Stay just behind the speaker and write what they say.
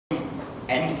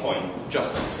endpoint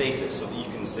just in status, so that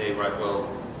you can say, right, well,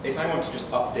 if I want to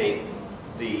just update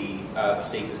the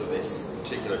status of this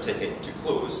particular ticket to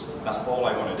closed, that's all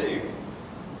I want to do.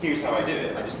 Here's how I do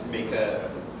it. I just make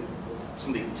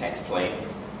something text plain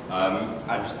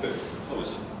and just put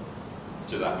closed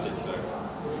to that particular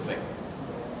thing.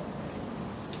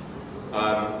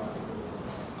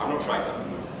 I've not tried that.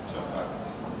 So,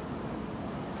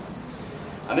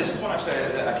 and this is one actually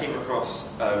that I came across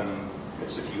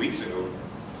just a few weeks ago,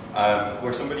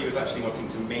 where somebody was actually wanting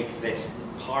to make this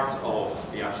part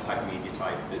of the hashtag media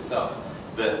type itself.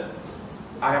 That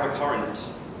I have a current,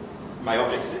 my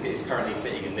object is currently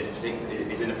sitting in this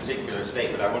is in a particular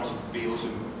state, but I want to be able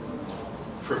to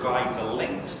provide the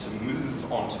links to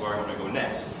move on to where I want to go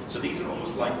next. So these are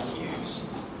almost like queues,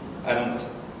 and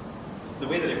the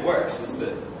way that it works is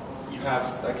that you have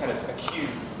a kind of a queue,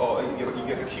 or you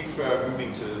have a queue for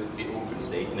moving to the open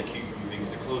state and a queue for moving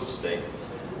to the closed state,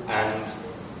 and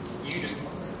you just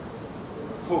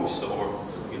post, or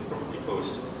you'll probably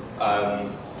post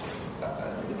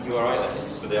URI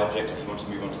lists for the objects that you want to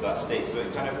move on to that state. So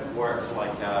it kind of works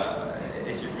like,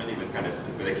 if you're familiar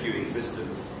with a queuing system,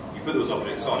 you put those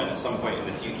objects on, and at some point in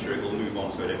the future it will move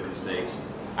on to a different state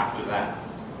after that.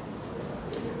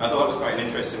 I thought that was quite an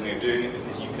interesting way of doing it,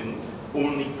 because you can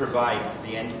only provide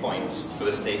the endpoints for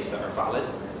the states that are valid.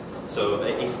 So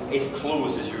if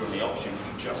closed is your only option,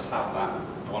 you just have that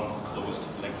one closed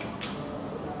link.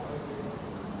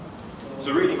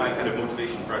 So really my kind of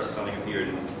motivation for actually standing up here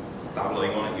and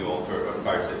babbling on at you all for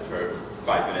about it for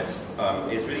 5 minutes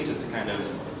is really just to kind of,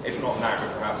 if not now,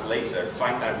 but perhaps later,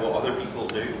 find out what other people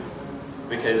do.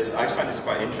 Because I find this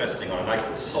quite interesting, and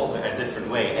I solve it a different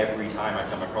way every time I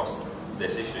come across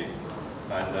this issue.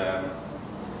 And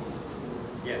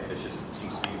yeah, it just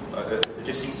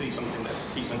seems to be something that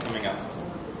keeps on coming up.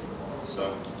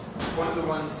 So one of the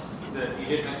ones that you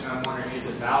did mention, I'm wondering, is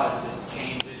it valid to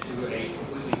change it to a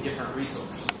completely different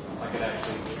resource? Like it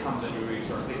actually becomes a new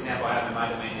resource. The example I have in my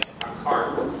domain is a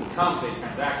cart becomes a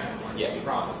transaction once you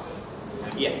process it.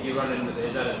 And you run into,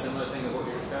 is that a similar thing of what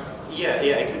you're describing? Yeah,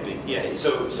 it could be. Yeah.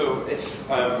 So if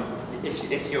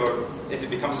it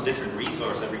becomes a different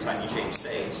resource every time you change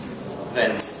state,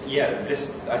 then yeah,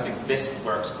 I think this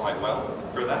works quite well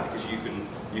for that, because you can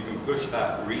push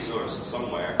that resource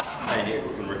somewhere and it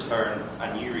can return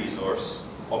a new resource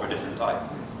of a different type.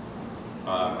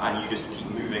 And you just keep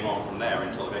moving on from there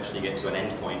until eventually you get to an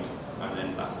endpoint, and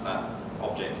then that's that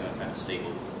object in a kind of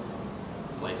stable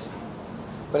place.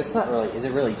 But it's not really, is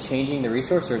it really changing the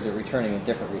resource, or is it returning a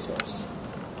different resource?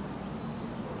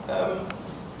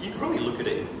 You could probably look at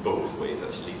it in both ways,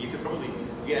 actually. You could probably,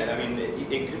 yeah, I mean,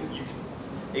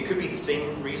 it could be the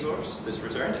same resource that's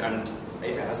returned, and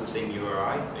if it has the same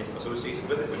URI associated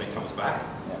with it when it comes back,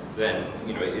 then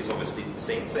it is obviously the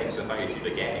same thing. So if I issued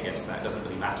again against that, it doesn't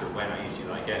really matter when I issue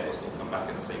that again, it'll still come back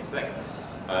at the same thing.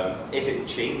 If it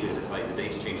changes, if like the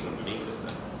data changes underneath it,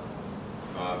 then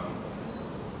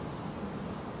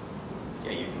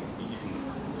yeah, you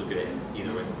can look at it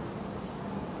either way.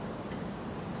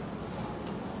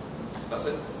 That's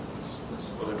it. That's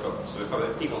what I've got. So if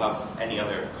other people have any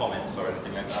other comments or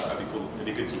anything like that, it'd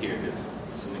be good to hear, because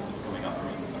something keeps coming up for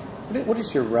me. What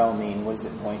does your rel mean? What does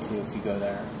it point to if you go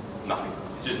there? Nothing.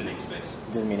 It's just a namespace.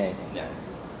 It doesn't mean anything. Yeah.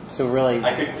 So really,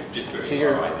 I could just put so it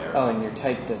right there. Oh, and your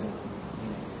type doesn't mean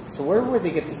anything. So where would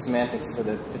they get the semantics for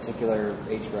the particular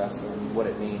href and what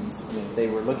it means? I mean, if they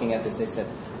were looking at this, they said,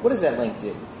 "What does that link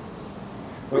do?"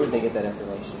 Where would they get that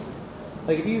information?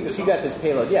 Like if you got this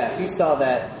payload, yeah. If you saw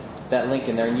that link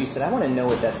in there and you said, "I want to know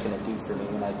what that's going to do for me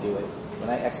when I do it, when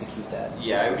I execute that."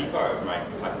 Yeah, it would be part of my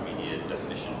hypermedia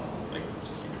definition, like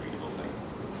just keep a readable thing.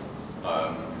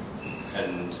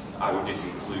 And I would just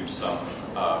include some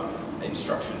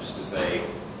instructions to say,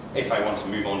 if I want to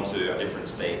move on to a different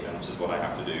state, and this is what I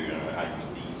have to do, I use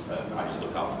these, I just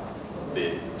look up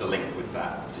the link with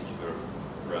that particular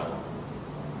rel,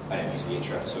 and then use the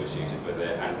href associated with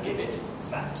it, and give it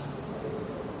that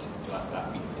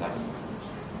type.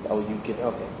 Oh, you give,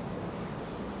 okay.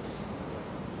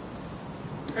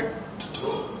 Okay,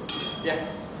 cool. Yeah.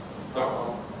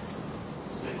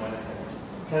 Stick my neck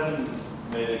in. Kevin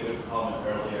made a good comment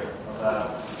earlier about,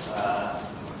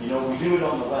 we do it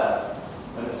on the web,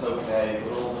 and it's okay,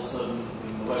 but all of a sudden,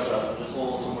 in the web browser, just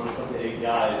all of a sudden when it comes to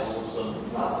APIs, all of a sudden,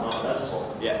 that's not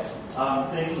RESTful. Yeah. I'm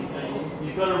thinking,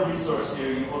 you've got a resource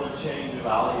here, you want to change a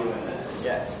value in it.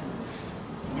 Yeah.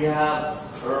 We have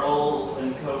URL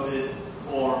encoded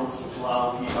forms which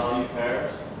allow key value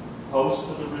pairs. Post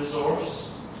to the resource.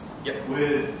 Yep.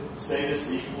 With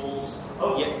status equals.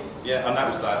 Oh yeah, and that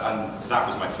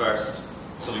was my first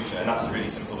solution, and that's a really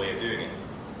simple way of doing it.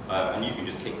 And you can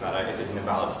just kick that out. If it's an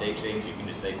invalid state change, you can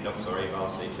just say, nope, sorry,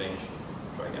 invalid state change,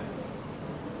 try again.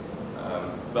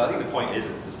 But I think the point is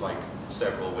that there's like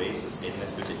several ways to skin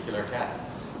this particular cat.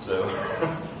 So